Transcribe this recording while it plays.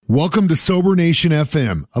Welcome to Sober Nation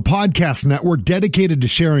FM, a podcast network dedicated to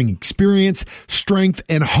sharing experience, strength,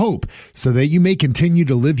 and hope so that you may continue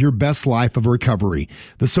to live your best life of recovery.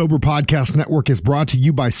 The Sober Podcast Network is brought to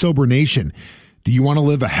you by Sober Nation. Do you want to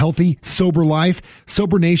live a healthy, sober life?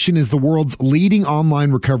 Sober Nation is the world's leading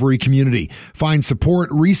online recovery community. Find support,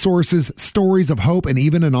 resources, stories of hope, and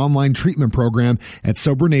even an online treatment program at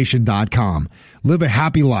SoberNation.com. Live a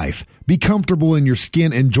happy life. Be comfortable in your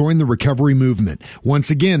skin and join the recovery movement. Once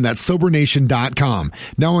again, that's SoberNation.com.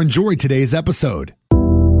 Now enjoy today's episode.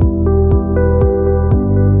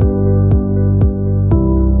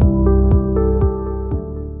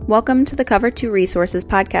 Welcome to the Cover 2 Resources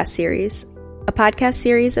podcast series, a podcast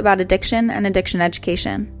series about addiction and addiction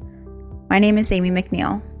education. My name is Amy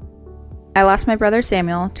McNeil. I lost my brother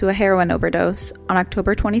Samuel to a heroin overdose on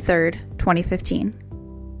October 23rd,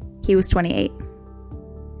 2015. He was 28.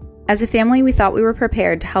 As a family, we thought we were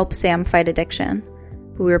prepared to help Sam fight addiction,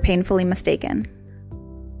 but we were painfully mistaken.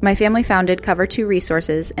 My family founded Cover 2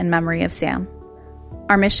 Resources in memory of Sam.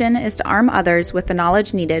 Our mission is to arm others with the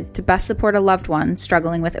knowledge needed to best support a loved one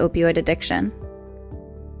struggling with opioid addiction.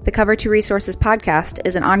 The Cover 2 Resources podcast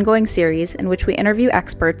is an ongoing series in which we interview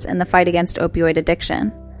experts in the fight against opioid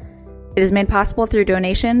addiction. It is made possible through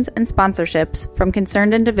donations and sponsorships from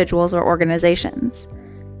concerned individuals or organizations.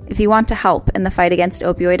 If you want to help in the fight against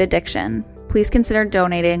opioid addiction, please consider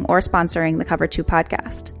donating or sponsoring the Cover 2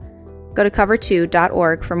 podcast. Go to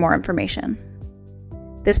cover2.org for more information.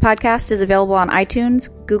 This podcast is available on iTunes,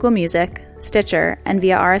 Google Music, Stitcher, and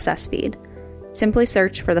via RSS feed. Simply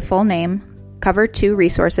search for the full name, Cover 2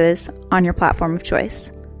 Resources, on your platform of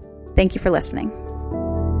choice. Thank you for listening.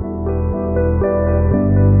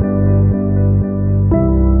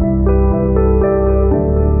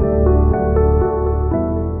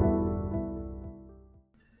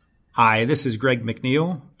 Hi, this is Greg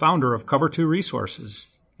McNeil, founder of Cover 2 Resources,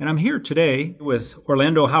 and I'm here today with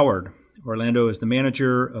Orlando Howard. Orlando is the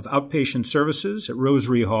manager of outpatient services at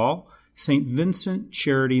Rosary Hall, St. Vincent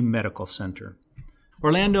Charity Medical Center.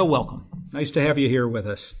 Orlando, welcome. Nice to have you here with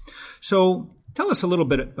us. So tell us a little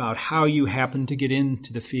bit about how you happened to get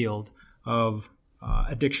into the field of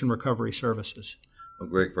addiction recovery services. Well,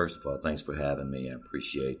 Greg, first of all, thanks for having me. I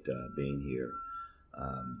appreciate being here.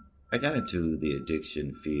 I got into the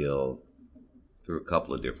addiction field through a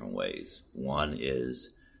couple of different ways. One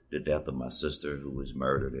is the death of my sister, who was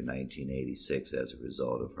murdered in 1986 as a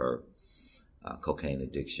result of her cocaine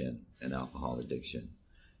addiction and alcohol addiction.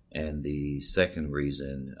 And the second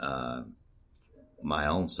reason, my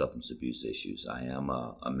own substance abuse issues. I am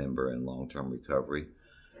a member in long-term recovery.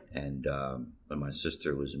 And when my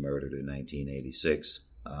sister was murdered in 1986,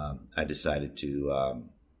 I decided to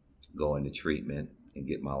go into treatment and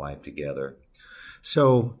get my life together.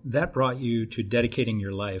 So that brought you to dedicating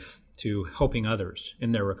your life to helping others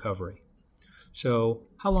in their recovery. So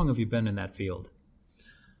how long have you been in that field?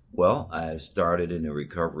 Well, I started in the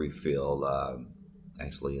recovery field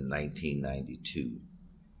actually in 1992.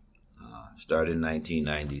 Started in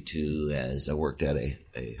 1992 as I worked at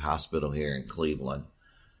a hospital here in Cleveland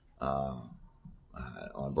on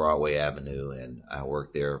Broadway Avenue, and I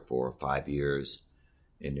worked there for 5 years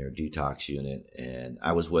in their detox unit, and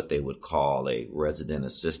I was what they would call a resident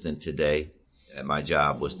assistant today. And my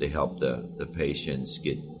job was to help the patients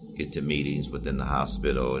get to meetings within the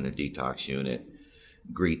hospital and the detox unit,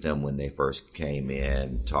 greet them when they first came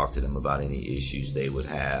in, talk to them about any issues they would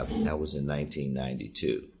have. That was in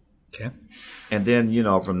 1992. Okay. And then,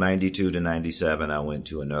 from 92 to 97, I went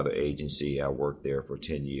to another agency. I worked there for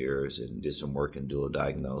 10 years and did some work in dual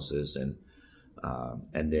diagnosis. And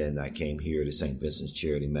then I came here to St. Vincent's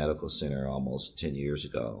Charity Medical Center almost 10 years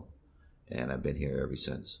ago. And I've been here ever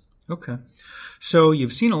since. Okay. So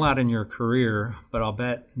you've seen a lot in your career, but I'll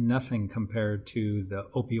bet nothing compared to the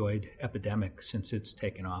opioid epidemic since it's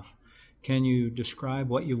taken off. Can you describe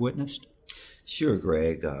what you've witnessed? Sure,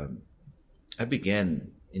 Greg. I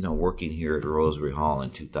began, working here at Rosary Hall in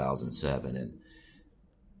 2007.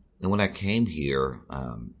 And when I came here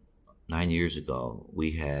 9 years ago,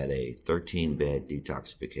 we had a 13-bed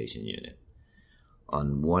detoxification unit.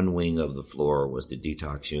 On one wing of the floor was the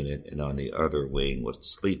detox unit, and on the other wing was the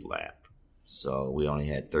sleep lab. So we only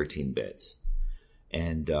had 13 beds.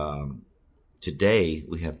 And today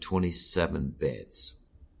we have 27 beds.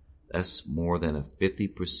 That's more than a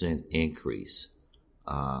 50% increase.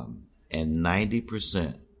 And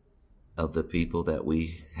 90% of the people that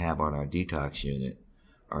we have on our detox unit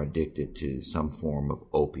are addicted to some form of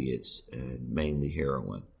opiates, and mainly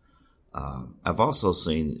heroin. I've also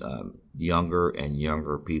seen younger and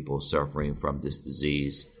younger people suffering from this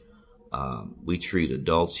disease. We treat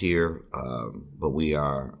adults here, but we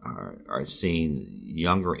are seeing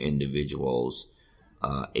younger individuals,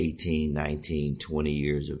 18, 19, 20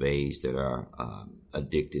 years of age that are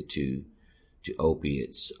addicted to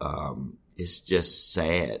opiates. It's just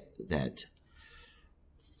sad that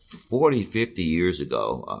 40, 50 years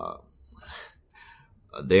ago,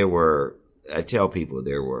 I tell people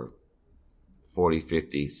there were 40,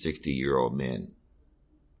 50, 60-year-old men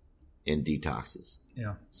in detoxes,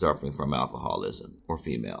 suffering from alcoholism, or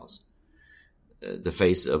females. The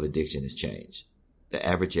face of addiction has changed. The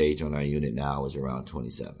average age on our unit now is around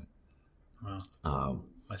 27. Wow.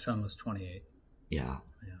 My son was 28. Yeah,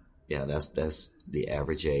 that's the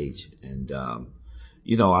average age. And,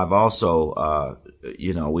 I've also,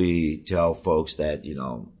 we tell folks that,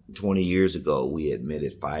 20 years ago, we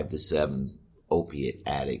admitted 5 to 7 opiate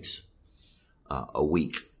addicts a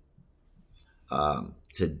week.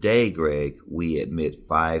 Today, Greg, we admit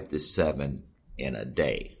 5 to 7 in a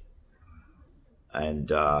day. And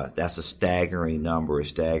that's a staggering number, a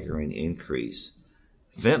staggering increase.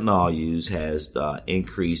 Fentanyl use has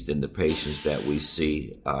increased in the patients that we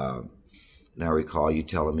see. And I recall you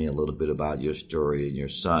telling me a little bit about your story and your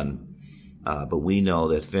son. But we know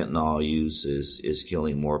that fentanyl use is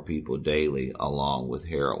killing more people daily, along with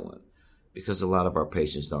heroin, because a lot of our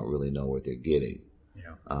patients don't really know what they're getting.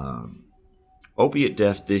 Opiate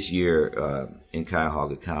deaths this year in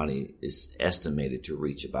Cuyahoga County is estimated to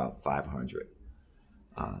reach about 500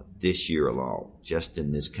 this year alone, just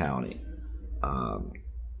in this county.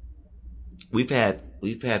 We've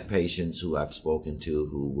had patients who I've spoken to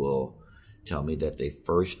who will tell me that they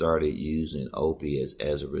first started using opiates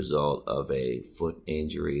as a result of a foot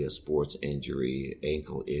injury, a sports injury,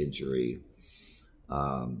 ankle injury.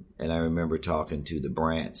 And I remember talking to the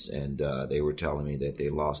Brants, and they were telling me that they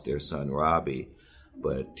lost their son, Robbie,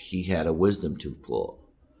 but he had a wisdom tooth pulled.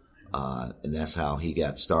 And that's how he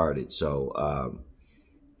got started. So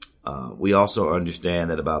we also understand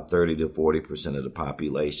that about 30 to 40% of the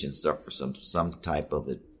population suffer some type of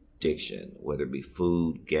addiction, whether it be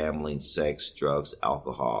food, gambling, sex, drugs,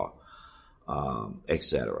 alcohol,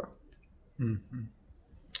 etc. Mm-hmm.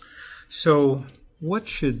 So what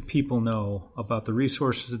should people know about the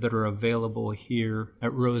resources that are available here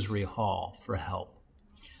at Rosary Hall for help?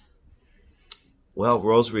 Well,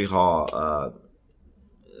 Rosary Hall,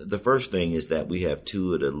 the first thing is that we have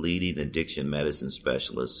 2 of the leading addiction medicine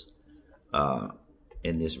specialists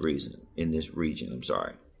in this region.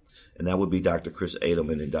 And that would be Dr. Chris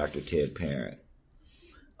Adelman and Dr. Ted Parent.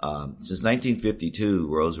 Since 1952,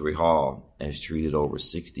 Rosary Hall has treated over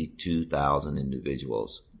 62,000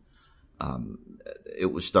 individuals.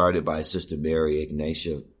 It was started by Sister Mary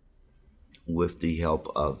Ignatia with the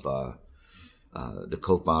help of the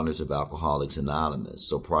co-founders of Alcoholics Anonymous.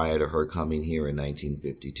 So prior to her coming here in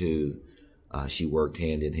 1952, she worked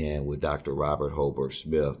hand in hand with Dr. Robert Holbrook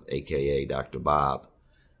Smith, a.k.a. Dr. Bob,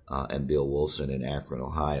 and Bill Wilson in Akron,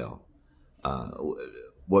 Ohio.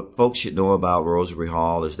 What folks should know about Rosary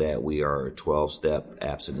Hall is that we are a 12-step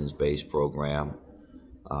abstinence-based program.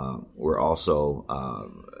 We're also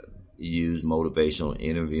use motivational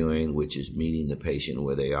interviewing, which is meeting the patient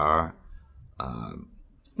where they are.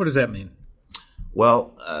 What does that mean?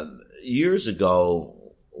 Well, years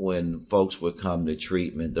ago, when folks would come to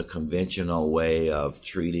treatment, the conventional way of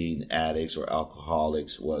treating addicts or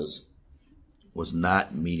alcoholics was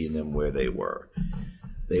not meeting them where they were.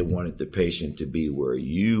 They wanted the patient to be where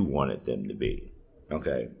you wanted them to be.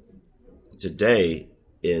 Okay. Today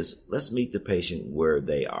is let's meet the patient where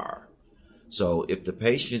they are. So if the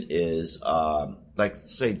patient is, like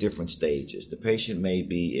say different stages, the patient may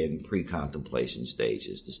be in pre-contemplation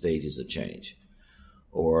stages, the stages of change.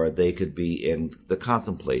 Or they could be in the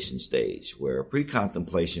contemplation stage, where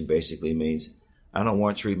pre-contemplation basically means, I don't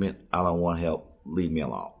want treatment, I don't want help, leave me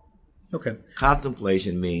alone. Okay.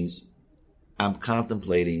 Contemplation means I'm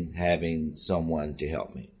contemplating having someone to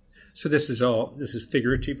help me. So this is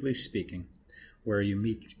figuratively speaking, where you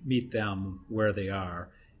meet them where they are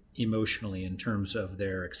emotionally in terms of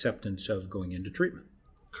their acceptance of going into treatment.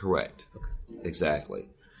 Correct. Okay. Exactly.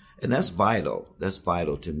 And that's vital. That's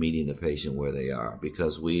vital to meeting the patient where they are,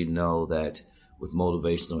 because we know that with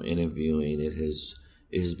motivational interviewing, it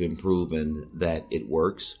has been proven that it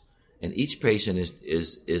works, and each patient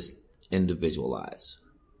is individualized.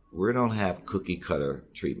 We don't have cookie cutter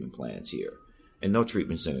treatment plans here, and no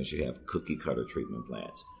treatment centers should have cookie cutter treatment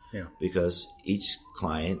plans. Yeah. Because each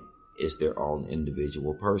client is their own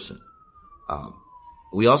individual person.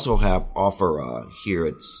 We also offer here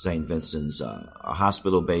at St. Vincent's a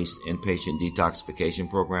hospital-based inpatient detoxification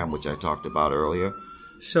program, which I talked about earlier.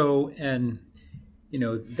 So, and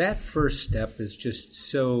that first step is just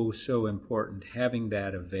so important, having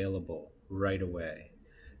that available right away.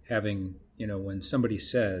 Having, when somebody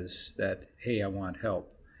says that, hey, I want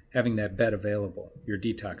help, having that bed available, your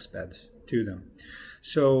detox beds to them.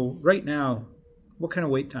 So right now, what kind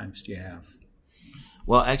of wait times do you have?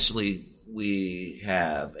 Well, actually, we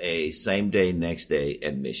have a same-day, next-day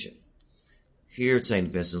admission. Here at St.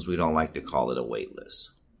 Vincent's, we don't like to call it a wait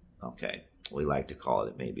list. Okay. We like to call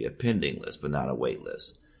it maybe a pending list, but not a wait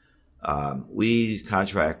list. We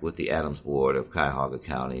contract with the Adams Board of Cuyahoga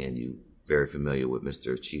County, and you're very familiar with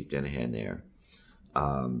Mr. Chief Dennehan there,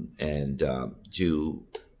 and to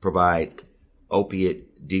provide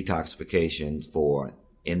opiate detoxification for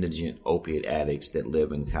indigent opiate addicts that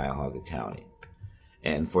live in Cuyahoga County.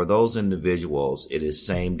 And for those individuals, it is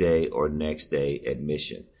same day or next day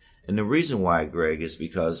admission. And the reason why, Greg, is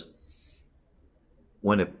because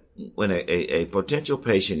when a potential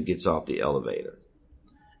patient gets off the elevator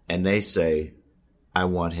and they say, I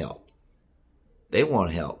want help, they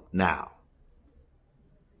want help now,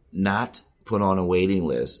 not put on a waiting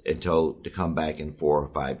list and told to come back in 4 or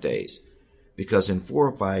 5 days. Because in 4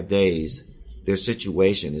 or 5 days, their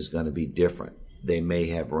situation is going to be different. They may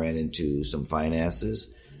have ran into some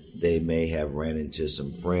finances. They may have ran into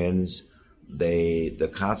some friends.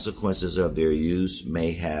 The consequences of their use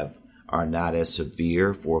are not as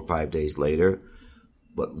severe 4 or 5 days later.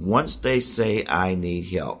 But once they say, I need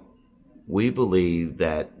help, we believe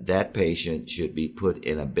that that patient should be put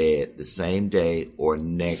in a bed the same day or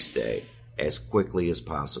next day as quickly as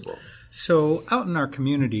possible. So out in our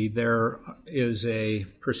community, there is a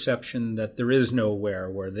perception that there is nowhere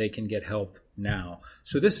where they can get help now.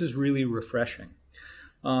 So this is really refreshing.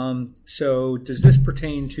 So does this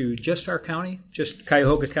pertain to just our county, just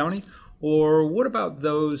Cuyahoga County? Or what about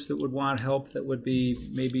those that would want help that would be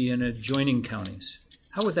maybe in adjoining counties?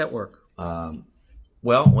 How would that work?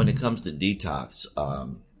 Well, when it comes to detox,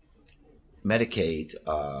 Medicaid,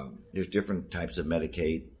 there's different types of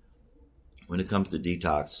Medicaid. When it comes to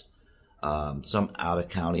detox, some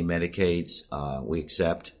out-of-county Medicaids we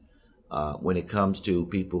accept. When it comes to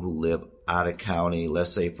people who live out of county,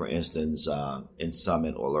 let's say, for instance, in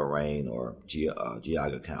Summit or Lorain or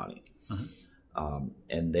Geauga County,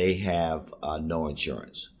 and they have no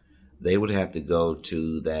insurance, they would have to go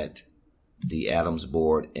to the Adams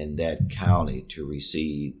Board in that county to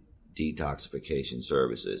receive detoxification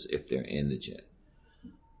services if they're indigent.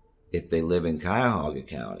 If they live in Cuyahoga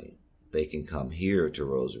County, they can come here to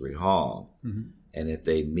Rosary Hall, and if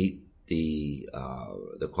they meet the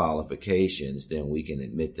qualifications, then we can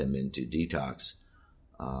admit them into detox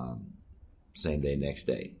same day, next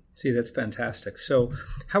day. See, that's fantastic. So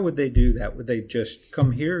how would they do that? Would they just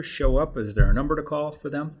come here, show up? Is there a number to call for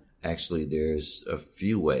them? Actually, there's a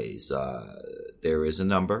few ways. There is a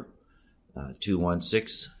number,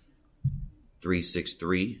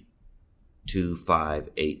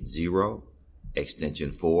 216-363-2580,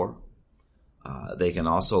 extension 4. They can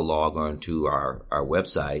also log on to our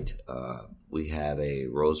website. We have a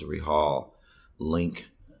Rosary Hall link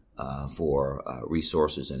for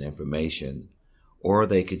resources and information, or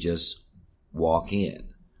they could just walk in.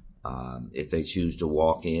 If they choose to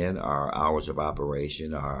walk in, our hours of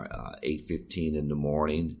operation are 8:15 in the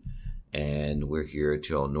morning, and we're here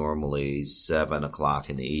till normally 7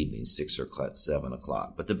 o'clock in the evening, 6 or 7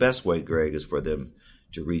 o'clock. But the best way, Greg, is for them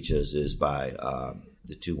to reach us is by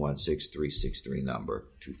the 216-363 number,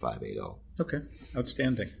 2580. Okay,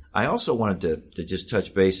 outstanding. I also wanted to just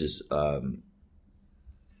touch bases on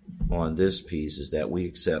this piece, is that we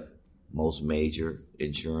accept most major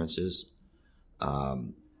insurances.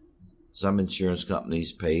 Some insurance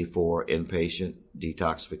companies pay for inpatient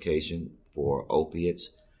detoxification for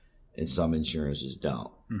opiates, and some insurances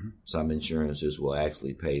don't. Some insurances will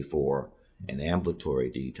actually pay for an ambulatory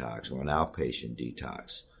detox or an outpatient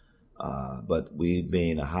detox. But we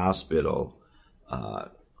being a hospital,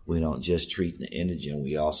 we don't just treat the indigent,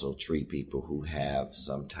 we also treat people who have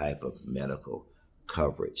some type of medical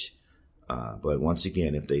coverage. But once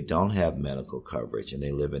again, if they don't have medical coverage and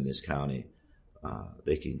they live in this county,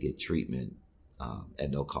 they can get treatment at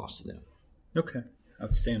no cost to them. Okay,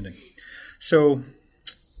 outstanding. So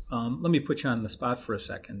let me put you on the spot for a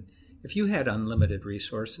second. If you had unlimited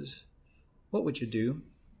resources, what would you do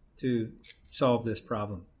to solve this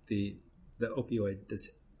problem, the opioid, this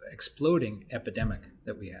exploding epidemic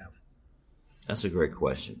that we have? That's a great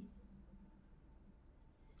question.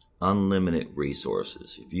 Unlimited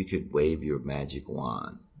resources. If you could wave your magic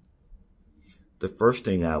wand, the first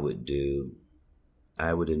thing I would do,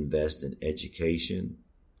 I would invest in education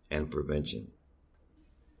and prevention.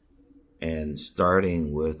 And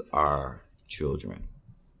starting with our children.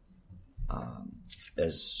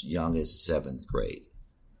 as young as 7th grade.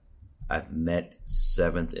 I've met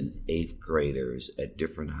 7th and 8th graders at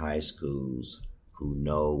different high schools who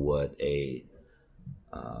know what a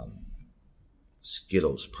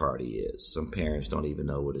Skittles party is. Some parents don't even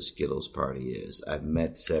know what a Skittles party is. I've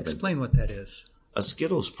met 7th. Explain what that is. A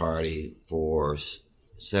Skittles party for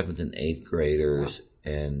 7th and 8th graders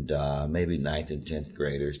and maybe 9th and 10th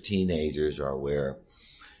graders, teenagers, are where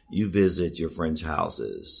you visit your friends'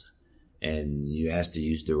 houses and you ask to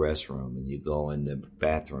use the restroom and you go in the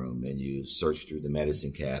bathroom and you search through the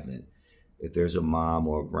medicine cabinet. If there's a mom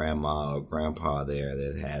or grandma or grandpa there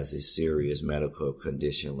that has a serious medical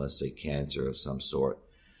condition, let's say cancer of some sort,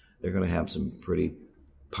 they're going to have some pretty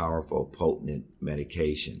powerful, potent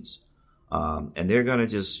medications. And they're going to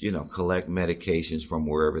just, collect medications from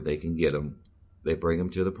wherever they can get them. They bring them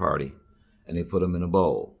to the party and they put them in a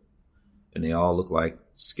bowl. And they all look like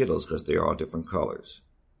Skittles because they're all different colors.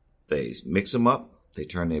 They mix them up, they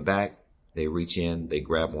turn their back, they reach in, they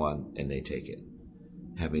grab one, and they take it,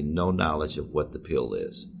 having no knowledge of what the pill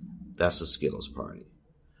is. That's a Skittles party.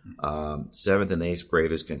 7th and 8th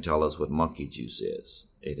graders can tell us what monkey juice is.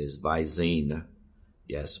 It is Visine.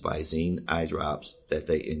 Yes, Visine eye drops that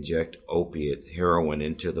they inject opiate, heroin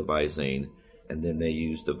into the Visine, and then they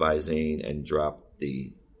use the Visine and drop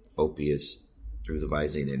the opiates through the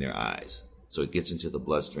Visine in their eyes. So it gets into the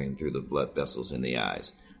bloodstream through the blood vessels in the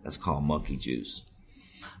eyes. That's called monkey juice.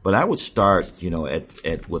 But I would start,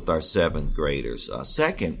 with our 7th graders.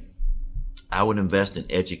 Second, I would invest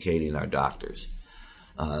in educating our doctors.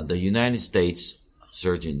 The United States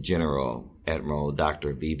Surgeon General, Admiral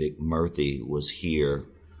Dr. Vivek Murthy, was here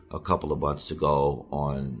a couple of months ago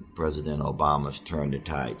on President Obama's Turn the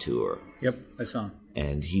Tide tour. Yep, I saw him.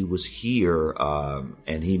 And he was here,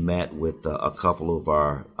 and he met with a couple of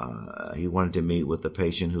our, he wanted to meet with a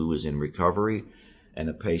patient who was in recovery and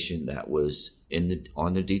a patient that was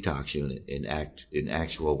on the detox unit in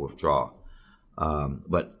actual withdrawal.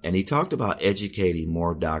 And he talked about educating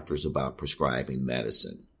more doctors about prescribing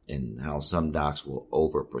medicine and how some docs will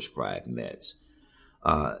overprescribe meds.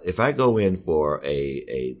 If I go in for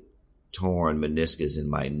a torn meniscus in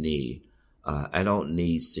my knee, I don't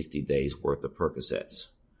need 60 days worth of Percocets.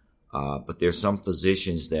 But there's some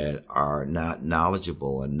physicians that are not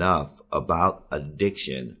knowledgeable enough about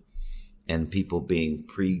addiction and people being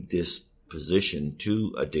predispositioned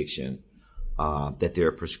to addiction, that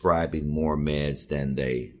they're prescribing more meds than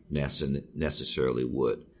they necessarily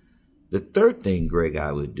would. The third thing, Greg,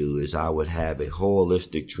 I would do is I would have a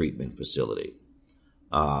holistic treatment facility.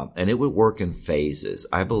 And it would work in phases.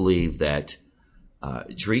 I believe that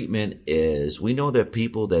treatment we know that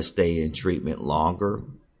people that stay in treatment longer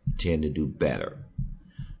tend to do better.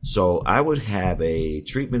 So I would have a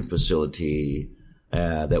treatment facility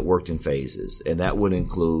that worked in phases, and that would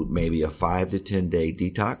include maybe a 5 to 10 day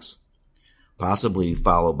detox, possibly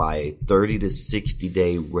followed by a 30 to 60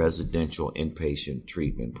 day residential inpatient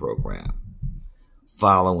treatment program.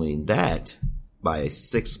 Following that, by a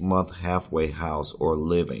 6-month halfway house or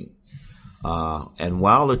living. And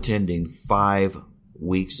while attending 5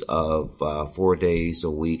 weeks of 4 days a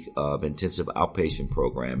week of intensive outpatient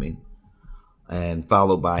programming, and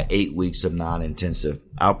followed by 8 weeks of non-intensive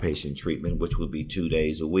outpatient treatment, which would be 2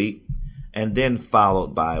 days a week, and then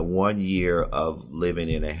followed by 1 year of living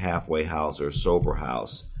in a halfway house or sober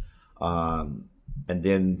house, and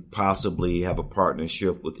then possibly have a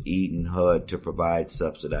partnership with Eden HUD to provide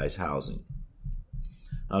subsidized housing.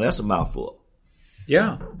 Now, that's a mouthful.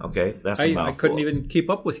 Yeah. Okay, that's a mouthful. I couldn't even keep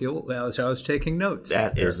up with you as I was taking notes.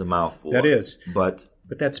 That is a mouthful. That is. But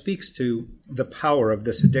that speaks to the power of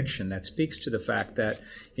this addiction. That speaks to the fact that,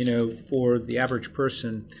 for the average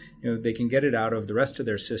person, they can get it out of the rest of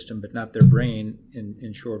their system, but not their brain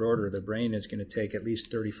in short order. Their brain is going to take at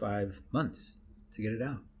least 35 months to get it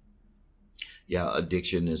out. Yeah,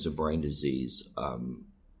 addiction is a brain disease.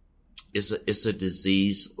 It's a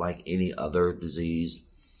disease like any other disease.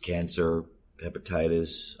 Cancer,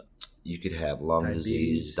 hepatitis, you could have lung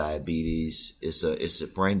disease, diabetes. It's a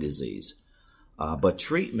brain disease. But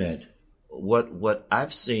treatment, what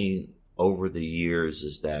I've seen over the years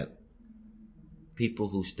is that people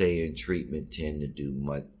who stay in treatment tend to do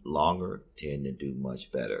much longer, tend to do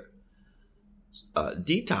much better.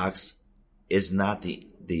 Detox is not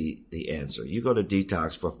the answer. You go to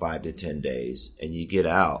detox for 5 to 10 days and you get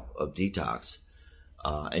out of detox,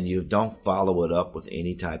 and you don't follow it up with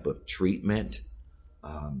any type of treatment,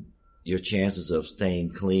 your chances of staying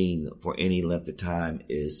clean for any length of time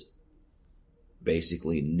is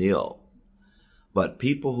basically nil. But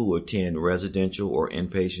people who attend residential or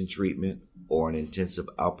inpatient treatment or an intensive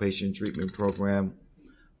outpatient treatment program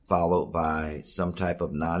followed by some type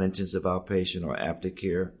of non-intensive outpatient or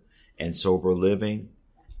aftercare and sober living,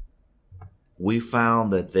 we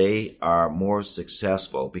found that they are more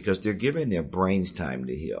successful because they're giving their brains time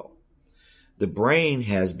to heal. The brain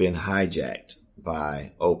has been hijacked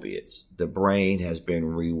by opiates. The brain has been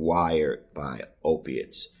rewired by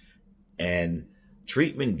opiates. And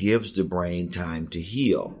treatment gives the brain time to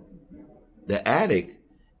heal. The addict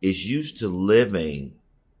is used to living,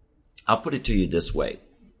 I'll put it to you this way.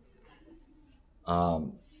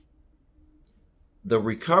 The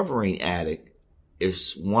recovering addict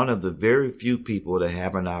is one of the very few people that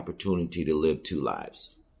have an opportunity to live two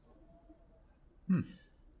lives.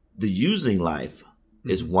 The using life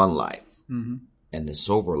is one life, and the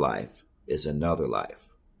sober life is another life.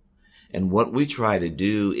 And what we try to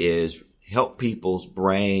do is help people's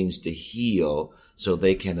brains to heal so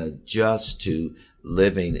they can adjust to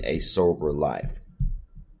living a sober life.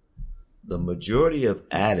 The majority of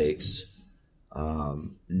addicts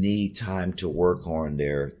need time to work on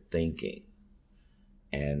their thinking.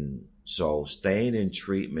 And so staying in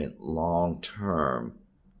treatment long term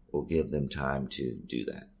will give them time to do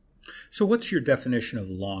that. So what's your definition of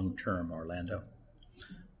long term, Orlando?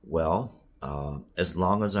 Well, as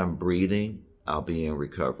long as I'm breathing, I'll be in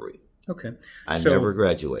recovery. Okay. I never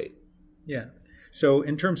graduate. Yeah. So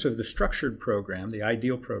in terms of the structured program, the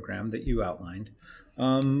ideal program that you outlined,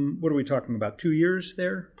 what are we talking about? 2 years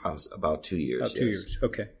there? About 2 years. About 2 years.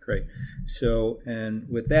 Okay, great. So, and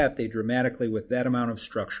with that, with that amount of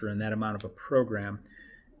structure and that amount of a program,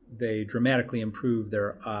 they dramatically improve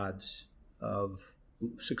their odds of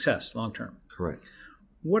success long term. Correct.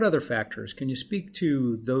 What other factors? Can you speak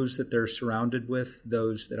to those that they're surrounded with,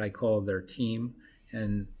 those that I call their team,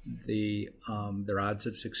 and their odds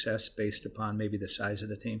of success based upon maybe the size of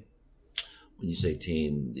the team? When you say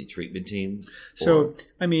team, the treatment team? So,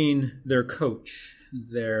 I mean, their coach,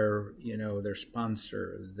 their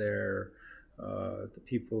sponsor, their the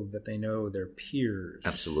people that they know, their peers,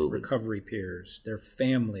 absolutely, recovery peers, their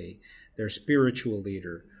family, their spiritual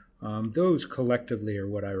leader. Those collectively are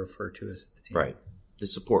what I refer to as the team. Right. The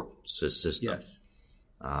support system. Yes.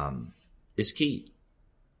 Is key.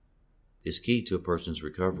 Is key to a person's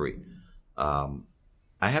recovery.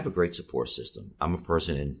 I have a great support system. I'm a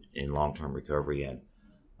person in long-term recovery, and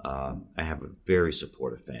I have a very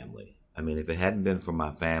supportive family. I mean, if it hadn't been for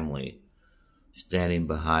my family standing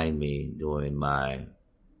behind me during my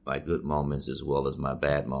good moments as well as my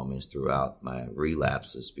bad moments throughout my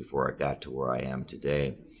relapses before I got to where I am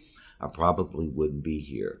today, I probably wouldn't be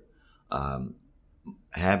here.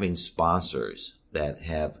 Having sponsors that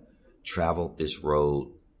have traveled this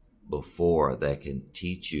road before, that can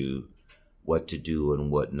teach you what to do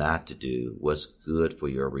and what not to do, what's good for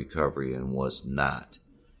your recovery and what's not.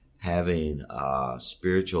 Having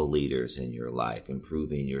spiritual leaders in your life,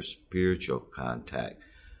 improving your spiritual contact,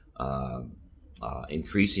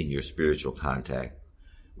 increasing your spiritual contact,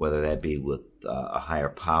 whether that be with a higher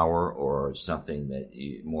power or something that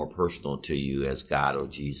more personal to you as God or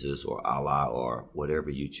Jesus or Allah or whatever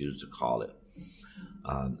you choose to call it.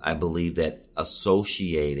 I believe that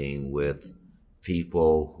associating with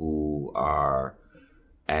people who are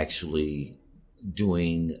actually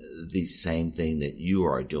doing the same thing that you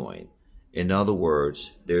are doing. In other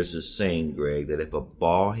words, there's a saying, Greg, that if a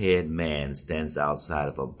bald-headed man stands outside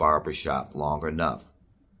of a barbershop long enough,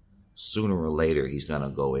 sooner or later he's going to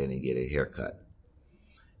go in and get a haircut.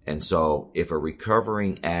 And so if a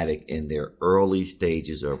recovering addict in their early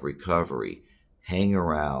stages of recovery hang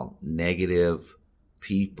around negative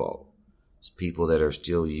people that are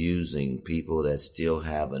still using, people that still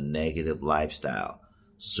have a negative lifestyle,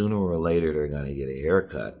 sooner or later they're going to get a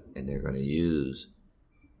haircut and they're going to use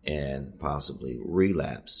and possibly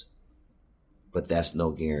relapse. But that's no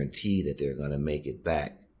guarantee that they're going to make it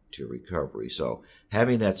back to recovery. So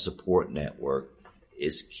having that support network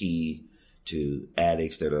is key to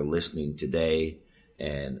addicts that are listening today.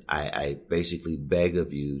 And I basically beg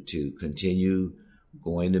of you to continue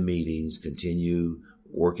going to meetings, continue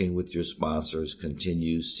working with your sponsors,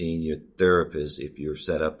 continue seeing your therapist if you're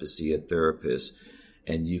set up to see a therapist,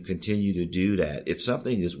 and you continue to do that. If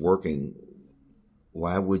something is working,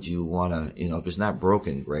 why would you want to, if it's not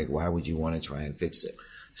broken, Greg, why would you want to try and fix it?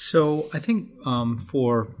 So I think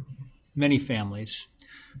for many families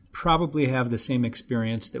probably have the same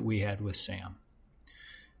experience that we had with Sam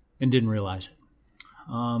and didn't realize it,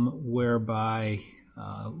 whereby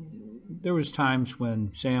there was times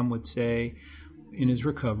when Sam would say, in his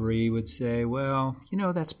recovery, he would say, well,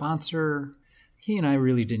 that sponsor, he and I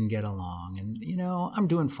really didn't get along. And, I'm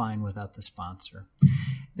doing fine without the sponsor.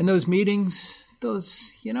 And those meetings,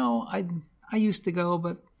 I I used to go,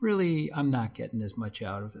 but really I'm not getting as much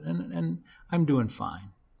out of it. And I'm doing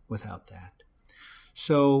fine without that.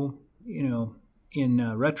 So,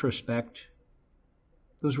 in retrospect,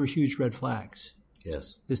 those were huge red flags.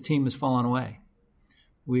 Yes. This team has fallen away.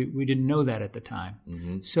 We didn't know that at the time.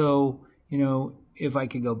 Mm-hmm. So, if I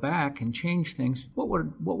could go back and change things, what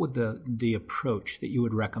would the approach that you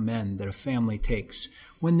would recommend that a family takes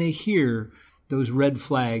when they hear those red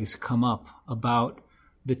flags come up about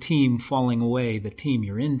the team falling away, the team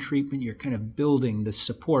you're in treatment, you're kind of building the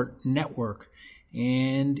support network,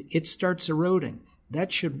 and it starts eroding?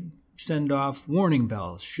 That should send off warning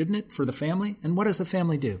bells, shouldn't it, for the family? And what does the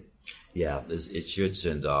family do? Yeah, it should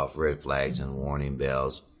send off red flags and warning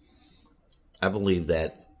bells. I believe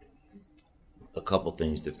that a couple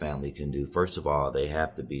things the family can do. First of all, they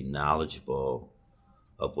have to be knowledgeable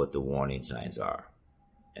of what the warning signs are.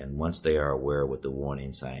 And once they are aware of what the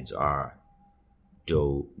warning signs are,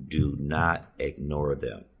 do not ignore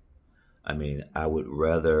them. I mean, I would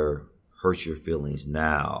rather hurt your feelings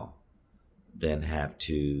now than have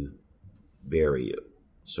to bury you.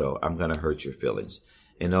 So I'm going to hurt your feelings.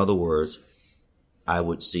 In other words, I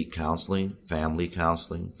would seek counseling, family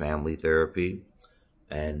therapy.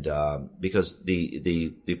 And because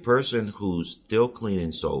the person who's still clean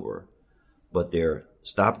and sober, but they're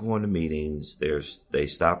stopped going to meetings, they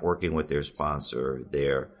stop working with their sponsor,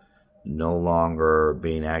 they're no longer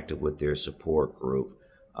being active with their support group,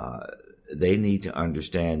 they need to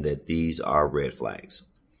understand that these are red flags.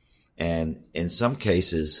 And in some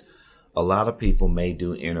cases, a lot of people may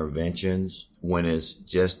do interventions when it's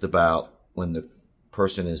just about when the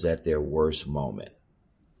person is at their worst moment.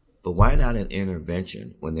 But why not an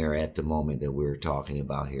intervention when they're at the moment that we're talking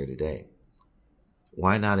about here today?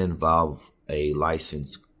 Why not involve a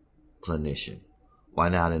licensed clinician? Why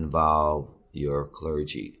not involve your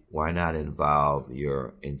clergy? Why not involve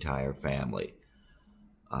your entire family?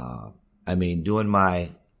 During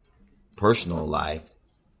my personal life,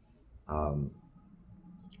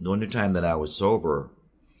 during the time that I was sober,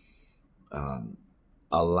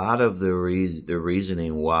 a lot of the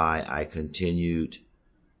reasoning why I continued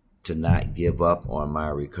to not give up on my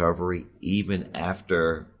recovery, even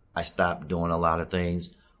after I stopped doing a lot of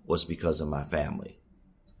things, was because of my family,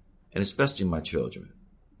 and especially my children.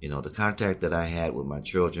 The contact that I had with my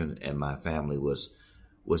children and my family was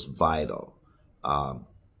vital.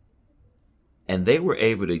 And they were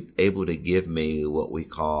able to give me what we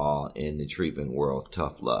call in the treatment world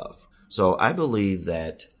tough love. So I believe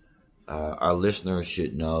that our listeners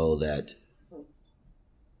should know that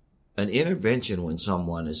an intervention when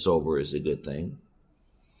someone is sober is a good thing.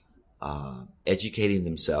 Educating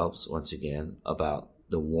themselves, once again, about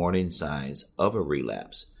the warning signs of a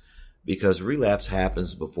relapse, because relapse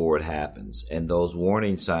happens before it happens. And those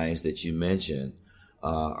warning signs that you mentioned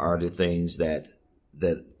are the things that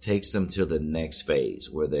takes them to the next phase,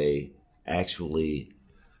 where they actually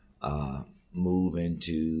move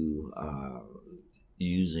into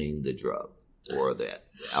using the drug or that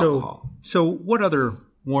alcohol. So what other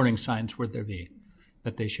warning signs would there be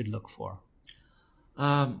that they should look for?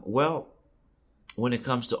 Well, when it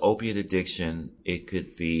comes to opiate addiction, it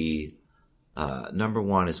could be, number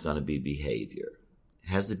one is going to be behavior.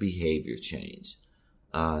 Has the behavior changed?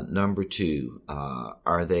 Number two,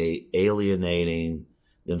 are they alienating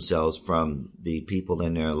themselves from the people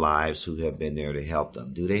in their lives who have been there to help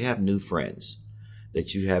them? Do they have new friends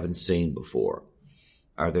that you haven't seen before?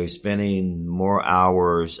 Are they spending more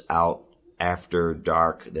hours out after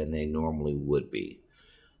dark than they normally would be?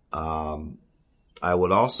 I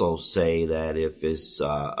would also say that if it's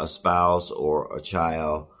a spouse or a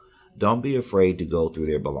child, don't be afraid to go through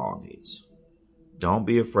their belongings. Don't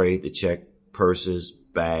be afraid to check purses,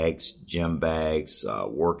 bags, gym bags,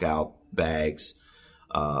 workout bags.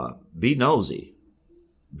 Be nosy.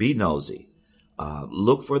 Be nosy.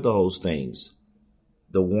 Look for those things.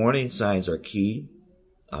 The warning signs are key.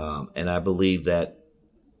 And I believe that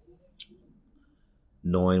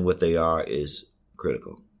knowing what they are is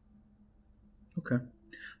critical. Okay.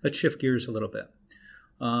 Let's shift gears a little bit.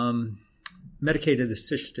 Medicated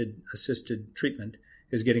assisted treatment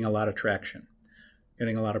is getting a lot of traction,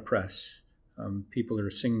 getting a lot of press. People are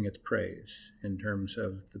singing its praise in terms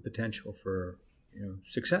of the potential for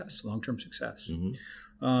success, long-term success.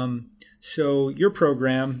 Mm-hmm. So your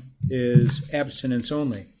program is abstinence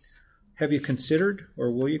only. Have you considered,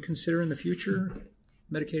 or will you consider in the future,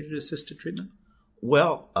 medicated assisted treatment?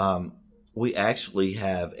 Well, we actually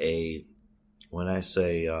have when I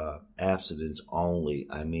say abstinence only,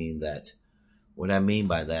 I mean that, what I mean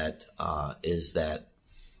by that is that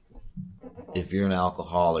if you're an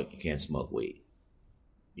alcoholic, you can't smoke weed.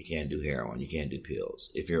 You can't do heroin. You can't do pills.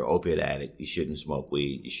 If you're an opiate addict, you shouldn't smoke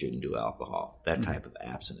weed. You shouldn't do alcohol. That type of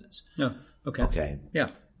abstinence. No. Okay. Okay. Yeah.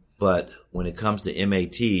 But when it comes to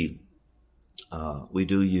MAT, we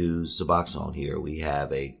do use Suboxone here. We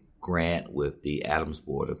have a grant with the Adams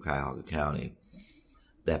Board of Cuyahoga County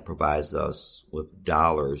that provides us with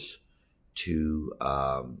dollars to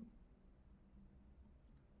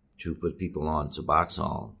put people on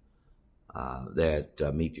Suboxone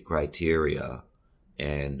that meet the criteria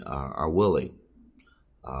and are willing.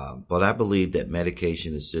 But I believe that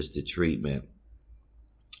medication-assisted treatment,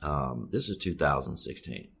 this is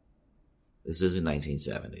 2016. This isn't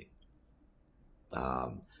 1970.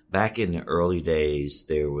 Back in the early days,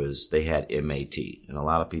 they had MAT, and a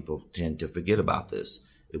lot of people tend to forget about this.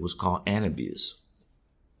 It was called Antabuse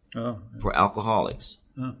for alcoholics.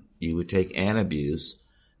 Oh. You would take Antabuse,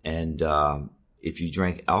 and if you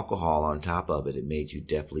drank alcohol on top of it, it made you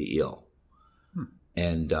deathly ill.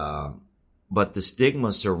 And but the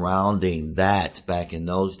stigma surrounding that back in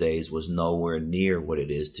those days was nowhere near what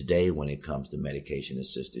it is today when it comes to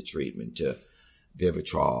medication-assisted treatment, to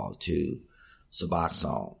Vivitrol, to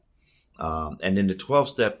Suboxone. And in the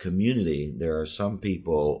 12-step community, there are some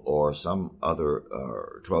people or some other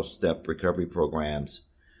 12-step recovery programs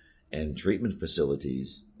and treatment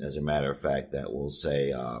facilities, as a matter of fact, that will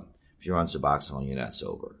say, if you're on Suboxone, you're not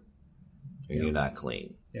sober, and you're not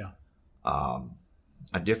clean. Yeah.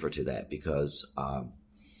 I differ to that because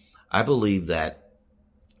I believe that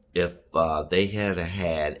if they had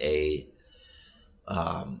a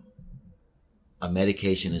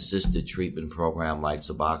medication-assisted treatment program like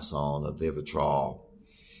Suboxone or Vivitrol,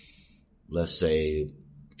 let's say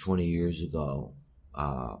 20 years ago,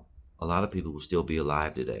 a lot of people would still be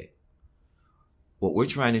alive today. What we're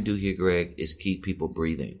trying to do here, Greg, is keep people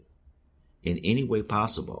breathing in any way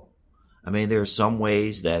possible. I mean, there are some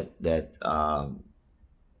ways that I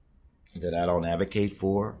don't advocate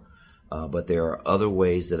for, but there are other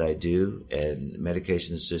ways that I do, and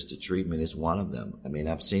medication-assisted treatment is one of them. I mean,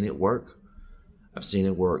 I've seen it work.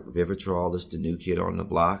 Vivitrol is the new kid on the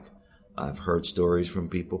block. I've heard stories from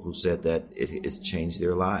people who said that it has changed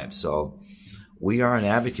their lives. So we are an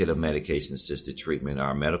advocate of medication-assisted treatment.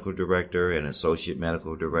 Our medical director and associate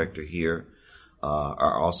medical director here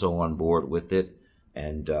are also on board with it,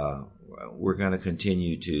 and we're going to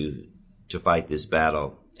continue to fight this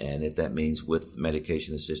battle. And if that means with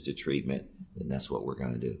medication-assisted treatment, then that's what we're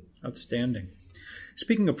going to do. Outstanding.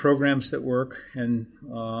 Speaking of programs that work, and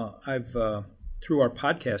I've through our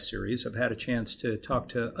podcast series, I've had a chance to talk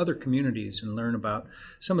to other communities and learn about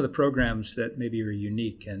some of the programs that maybe are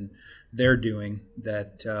unique and they're doing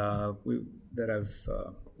that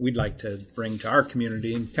we'd like to bring to our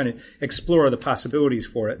community and kind of explore the possibilities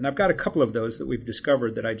for it. And I've got a couple of those that we've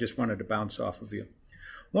discovered that I just wanted to bounce off of you.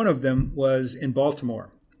 One of them was in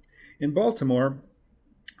Baltimore. In Baltimore,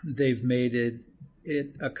 they've made it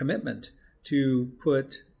a commitment to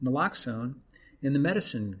put naloxone in the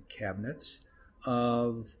medicine cabinets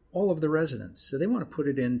of all of the residents. So they want to put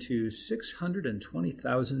it into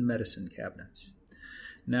 620,000 medicine cabinets.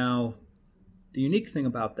 Now, the unique thing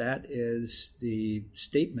about that is the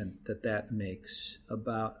statement that makes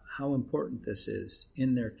about how important this is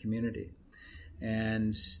in their community.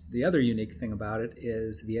 And the other unique thing about it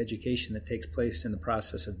is the education that takes place in the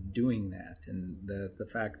process of doing that, and the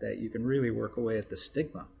fact that you can really work away at the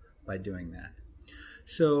stigma by doing that.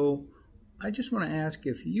 So I just want to ask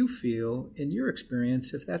if you feel, in your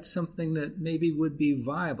experience, if that's something that maybe would be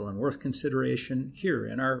viable and worth consideration here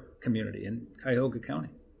in our community in Cuyahoga County.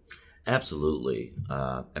 Absolutely.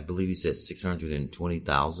 I believe you said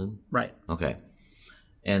 620,000? Right. Okay.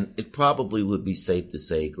 And it probably would be safe to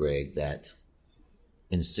say, Greg, that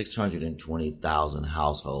in 620,000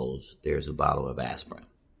 households, there's a bottle of aspirin.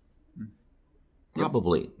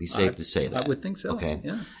 Probably be safe to say that. I would think so. Okay.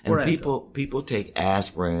 Yeah. And people take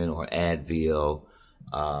aspirin or Advil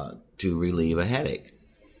to relieve a headache,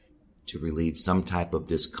 to relieve some type of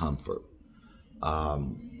discomfort.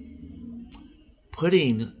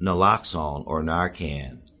 Putting naloxone or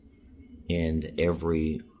Narcan in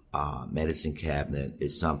every medicine cabinet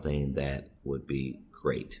is something that would be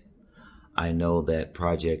great. I know that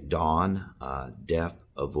Project Dawn, Death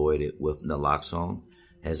Avoided with Naloxone,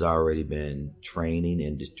 has already been training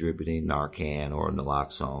and distributing Narcan or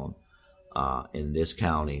naloxone in this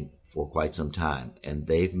county for quite some time. And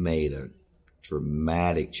they've made a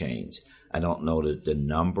dramatic change. I don't know the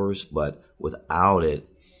numbers, but without it,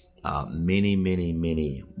 many, many,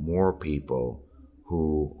 many more people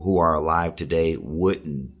who are alive today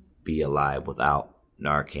wouldn't be alive without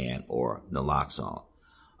Narcan or naloxone.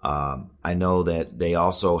 I know that they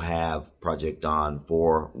also have Project Dawn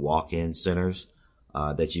for walk-in centers.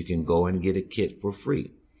 that you can go and get a kit for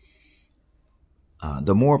free.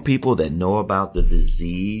 The more people that know about the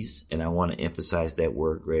disease, and I want to emphasize that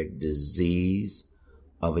word, Greg, disease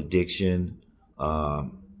of addiction,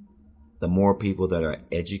 the more people that are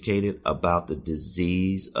educated about the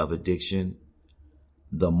disease of addiction,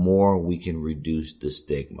 the more we can reduce the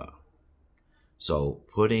stigma. So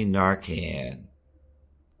putting Narcan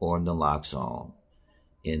or naloxone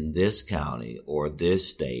in this county or this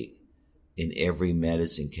state in every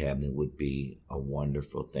medicine cabinet would be a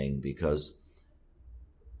wonderful thing, because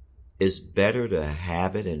it's better to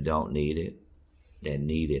have it and don't need it than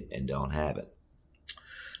need it and don't have it.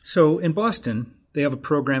 So in Boston, they have a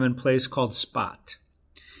program in place called SPOT,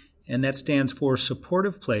 and that stands for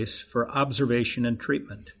Supportive Place for Observation and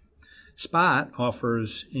Treatment. SPOT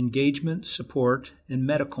offers engagement, support, and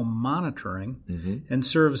medical monitoring, and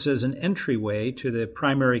serves as an entryway to the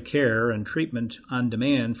primary care and treatment on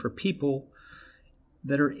demand for people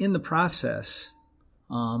that are in the process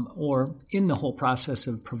or in the whole process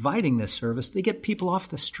of providing this service. They get people off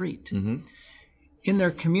the street. In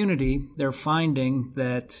their community, they're finding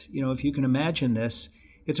that, if you can imagine this,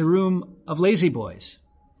 it's a room of lazy boys.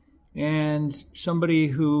 And somebody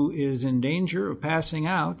who is in danger of passing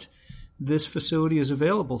out, this facility is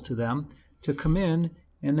available to them to come in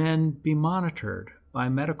and then be monitored by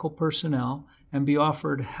medical personnel and be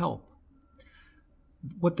offered help.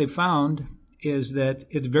 What they found is that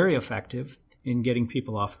it's very effective in getting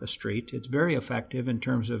people off the street. It's very effective in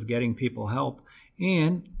terms of getting people help.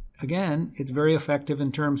 And again, it's very effective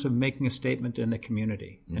in terms of making a statement in the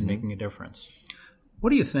community and making a difference.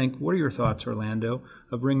 What do you think? What are your thoughts, Orlando,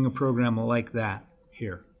 of bringing a program like that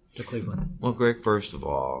here to Cleveland? Well, Greg, first of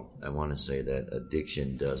all, I want to say that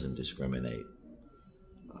addiction doesn't discriminate.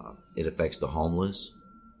 It affects the homeless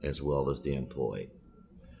as well as the employed.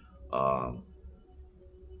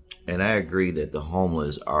 And I agree that the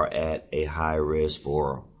homeless are at a high risk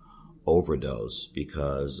for overdose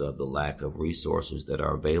because of the lack of resources that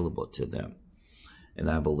are available to them. And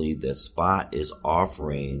I believe that SPOT is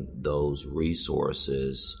offering those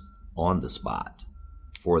resources on the spot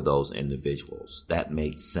for those individuals. That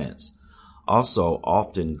makes sense. Also,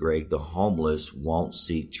 often, Greg, the homeless won't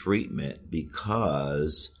seek treatment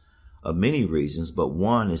because of many reasons, but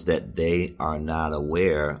one is that they are not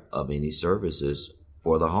aware of any services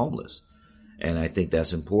for the homeless. And I think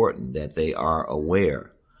that's important, that they are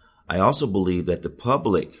aware. I also believe that the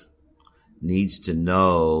public needs to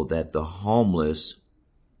know that the homeless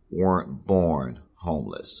weren't born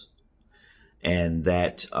homeless, and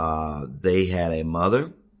that they had a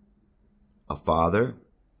mother, a father,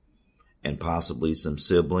 and possibly some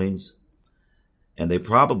siblings, and they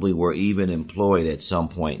probably were even employed at some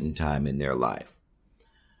point in time in their life.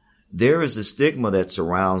 There is a stigma that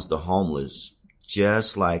surrounds the homeless,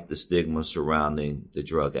 just like the stigma surrounding the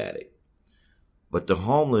drug addict. But the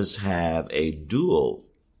homeless have a dual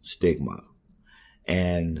stigma,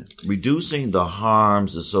 and reducing the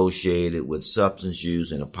harms associated with substance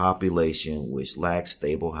use in a population which lacks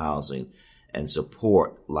stable housing and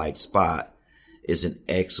support like SPOT is an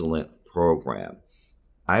excellent program.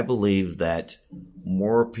 I believe that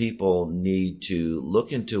more people need to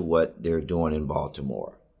look into what they're doing in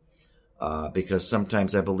Baltimore, because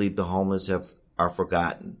sometimes I believe the homeless are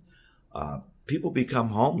forgotten. People become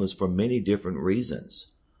homeless for many different reasons.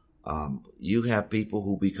 You have people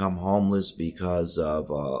who become homeless because of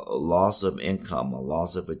a loss of income, a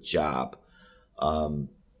loss of a job.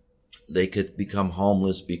 They could become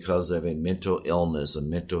homeless because of a mental illness, a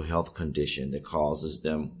mental health condition that causes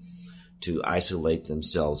them to isolate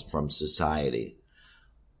themselves from society.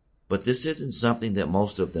 But this isn't something that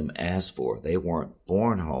most of them asked for. They weren't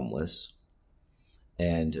born homeless.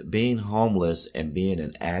 And being homeless and being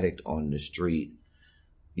an addict on the street,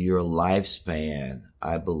 your lifespan,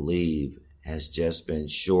 I believe, has just been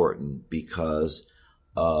shortened because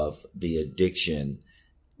of the addiction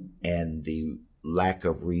and the lack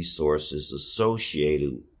of resources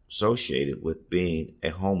associated with being a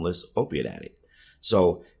homeless opiate addict.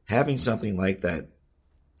 So having something like that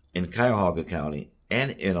in Cuyahoga County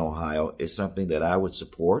and in Ohio is something that I would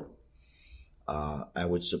support. I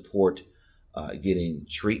would support getting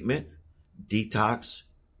treatment, detox,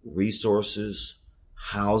 resources,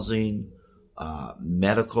 housing,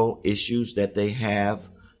 medical issues that they have,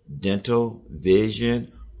 dental,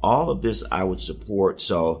 vision, all of this I would support.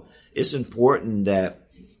 So it's important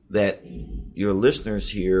that your listeners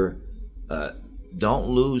here don't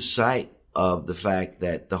lose sight of the fact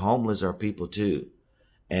that the homeless are people too.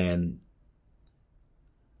 And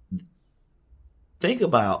think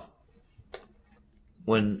about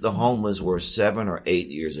when the homeless were 7 or 8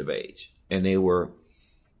 years of age and they were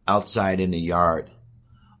outside in the yard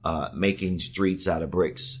making streets out of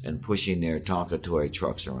bricks and pushing their Tonka toy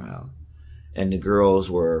trucks around. And the girls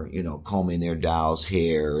were, combing their dolls'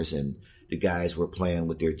 hairs, and the guys were playing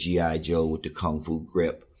with their G.I. Joe with the Kung Fu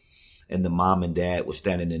grip. And the mom and dad were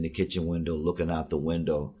standing in the kitchen window, looking out the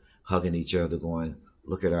window, hugging each other, going,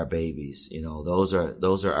 "Look at our babies. Those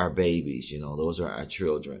are our babies. Those are our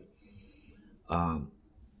children."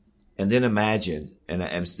 And then imagine, and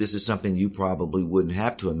this is something you probably wouldn't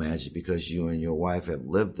have to imagine because you and your wife have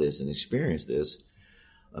lived this and experienced this.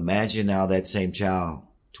 Imagine now that same child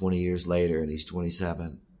 20 years later, and he's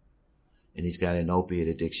 27, and he's got an opiate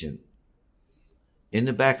addiction. In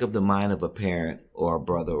the back of the mind of a parent or a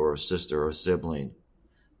brother or a sister or a sibling,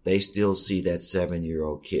 they still see that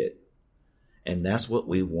 7-year-old kid. And that's what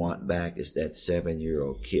we want back, is that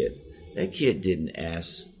 7-year-old kid. That kid didn't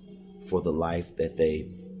ask for the life that they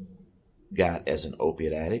got as an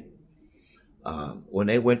opiate addict. When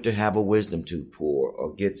they went to have a wisdom tooth pulled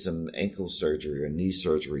or get some ankle surgery or knee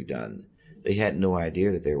surgery done, they had no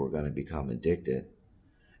idea that they were going to become addicted.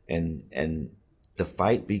 And the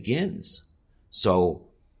fight begins. So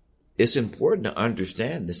it's important to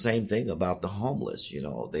understand the same thing about the homeless.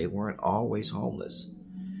 They weren't always homeless.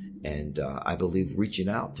 And I believe reaching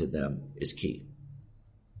out to them is key.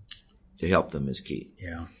 To help them is key.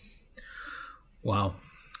 Yeah. Wow.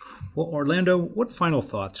 Well, Orlando, what final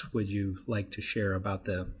thoughts would you like to share about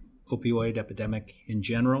the opioid epidemic in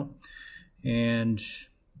general, and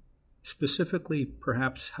specifically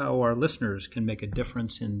perhaps how our listeners can make a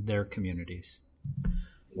difference in their communities?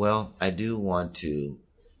 Well, I do want to,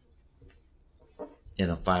 in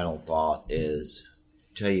a final thought, is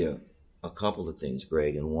tell you a couple of things,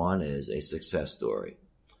 Greg, and one is a success story.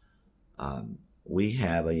 We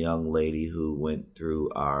have a young lady who went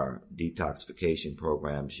through our detoxification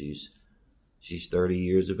program. She's 30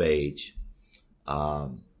 years of age,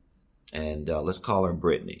 and let's call her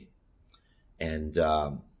Brittany. And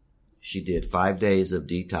she did 5 days of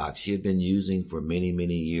detox. She had been using for many,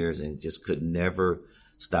 many years and just could never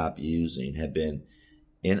stop using. Had been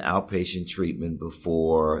in outpatient treatment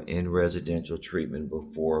before, in residential treatment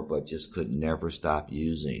before, but just could never stop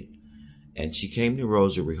using. And she came to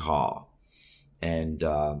Rosary Hall. And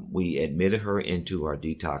we admitted her into our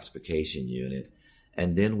detoxification unit.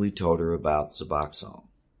 And then we told her about Suboxone,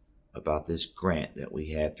 about this grant that we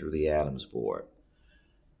had through the Adams Board.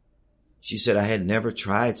 She said, "I had never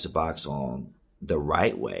tried Suboxone the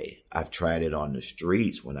right way. I've tried it on the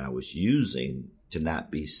streets when I was using to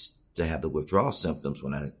have the withdrawal symptoms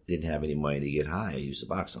when I didn't have any money to get high. I used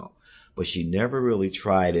Suboxone. But she never really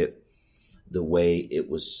tried it the way it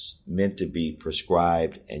was meant to be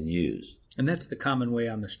prescribed and used." And that's the common way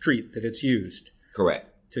on the street that it's used. Correct.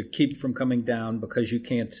 To keep from coming down because you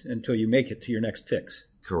can't until you make it to your next fix.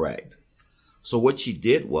 Correct. So what she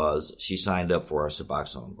did was she signed up for our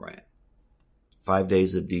Suboxone grant. 5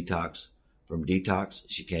 days of detox. From detox,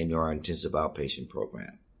 she came to our intensive outpatient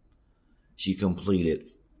program. She completed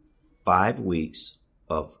 5 weeks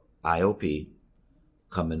of IOP,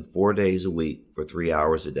 coming 4 days a week for 3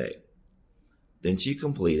 hours a day. Then she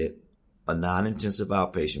completed a non-intensive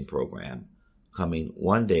outpatient program, coming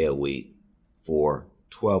 1 day a week for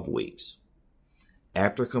 12 weeks.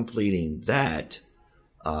 After completing that,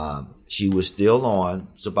 she was still on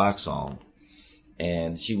Suboxone,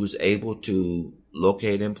 and she was able to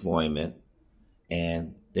locate employment,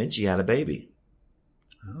 and then she had a baby.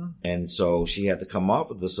 Oh. And so she had to come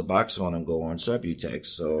off of the Suboxone and go on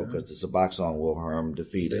Subutex, because the Suboxone will harm the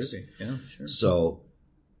fetus. Yeah, sure. So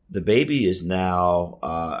the baby is now,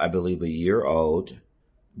 I believe, a year old.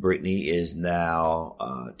 Brittany is now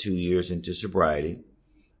 2 years into sobriety.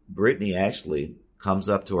 Brittany actually comes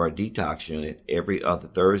up to our detox unit every other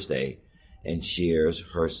Thursday and shares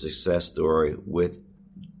her success story with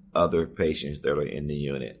other patients that are in the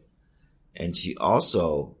unit. And she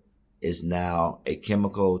also is now a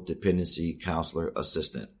chemical dependency counselor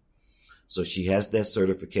assistant. So she has that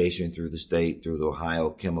certification through the state, through the Ohio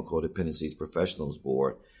Chemical Dependencies Professionals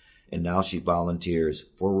Board. And now she volunteers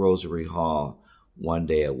for Rosary Hall 1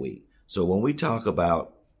 day a week. So when we talk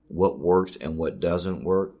about what works and what doesn't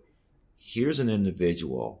work, here's an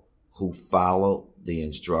individual who followed the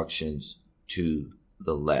instructions to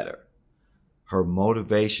the letter. Her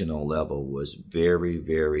motivational level was very,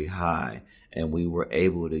 very high, and we were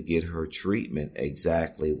able to get her treatment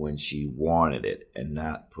exactly when she wanted it and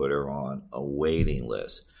not put her on a waiting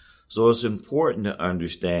list. So it's important to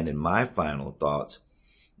understand, in my final thoughts,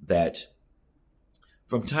 that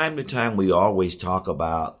from time to time we always talk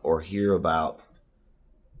about or hear about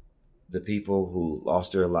the people who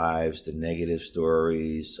lost their lives, the negative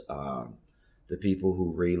stories, the people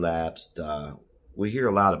who relapsed. We hear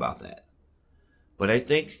a lot about that. But I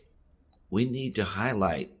think we need to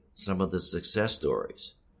highlight some of the success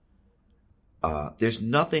stories. There's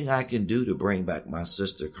nothing I can do to bring back my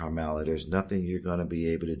sister, Carmela. There's nothing you're going to be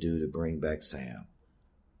able to do to bring back Sam.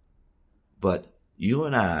 But you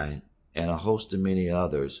and I, and a host of many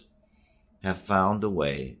others, have found a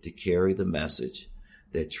way to carry the message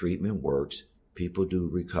that treatment works, people do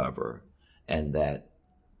recover, and that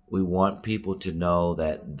we want people to know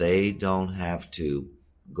that they don't have to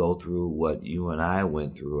go through what you and I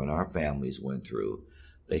went through and our families went through.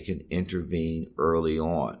 They can intervene early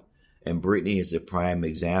on. And Brittany is a prime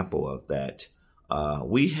example of that.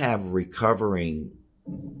 We have recovering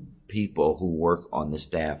people who work on the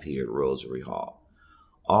staff here at Rosary Hall.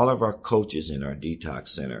 All of our coaches in our detox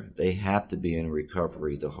center, they have to be in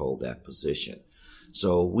recovery to hold that position.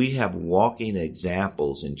 So we have walking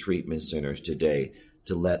examples in treatment centers today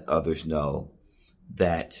to let others know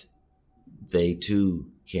that they too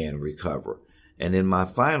can recover. And in my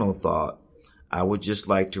final thought, I would just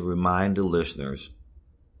like to remind the listeners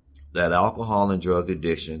that alcohol and drug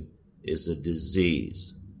addiction is a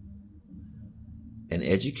disease. And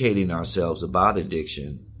educating ourselves about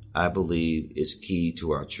addiction, I believe, is key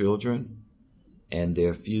to our children and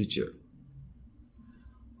their future.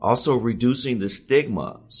 Also, reducing the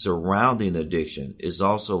stigma surrounding addiction is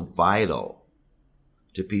also vital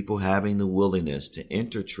to people having the willingness to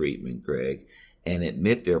enter treatment, Greg, and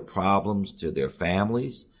admit their problems to their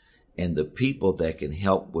families and the people that can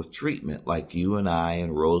help with treatment, like you and I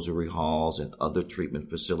in Rosary Halls and other treatment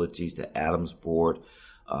facilities, the Adamsport,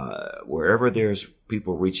 wherever there's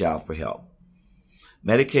people reach out for help.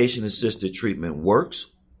 Medication-assisted treatment works,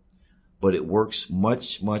 but it works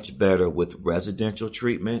much, much better with residential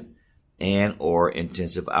treatment and or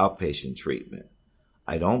intensive outpatient treatment.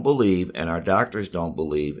 I don't believe, and our doctors don't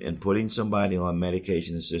believe, in putting somebody on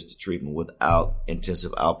medication-assisted treatment without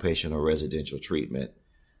intensive outpatient or residential treatment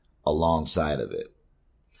alongside of it.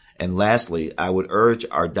 And lastly, I would urge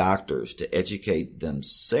our doctors to educate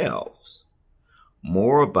themselves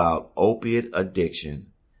more about opiate addiction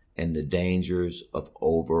and the dangers of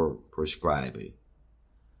over-prescribing.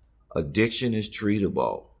 Addiction is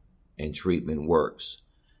treatable, and treatment works.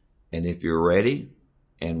 And if you're ready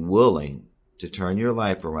and willing to turn your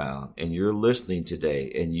life around, and you're listening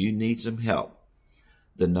today and you need some help,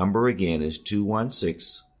 the number again is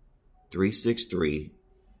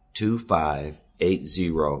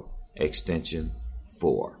 216-363-2580, extension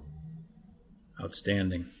 4.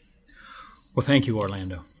 Outstanding. Well, thank you,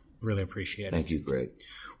 Orlando. Really appreciate it. Thank you, Greg.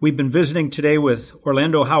 We've been visiting today with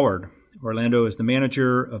Orlando Howard. Orlando is the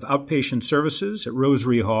manager of outpatient services at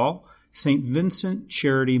Rosary Hall, St. Vincent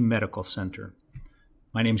Charity Medical Center.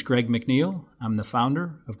 My name's Greg McNeil. I'm the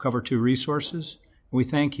founder of Cover 2 Resources, and we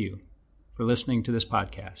thank you for listening to this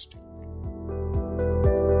podcast.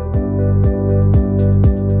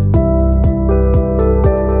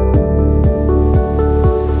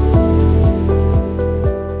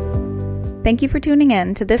 Thank you for tuning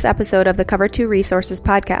in to this episode of the Cover 2 Resources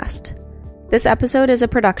podcast. This episode is a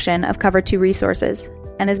production of Cover 2 Resources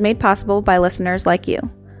and is made possible by listeners like you.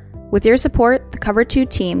 With your support, the Cover 2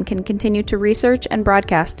 team can continue to research and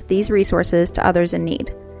broadcast these resources to others in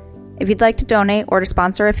need. If you'd like to donate or to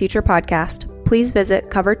sponsor a future podcast, please visit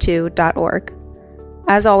cover2.org.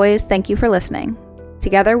 As always, thank you for listening.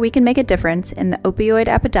 Together we can make a difference in the opioid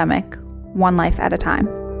epidemic, one life at a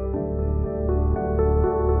time.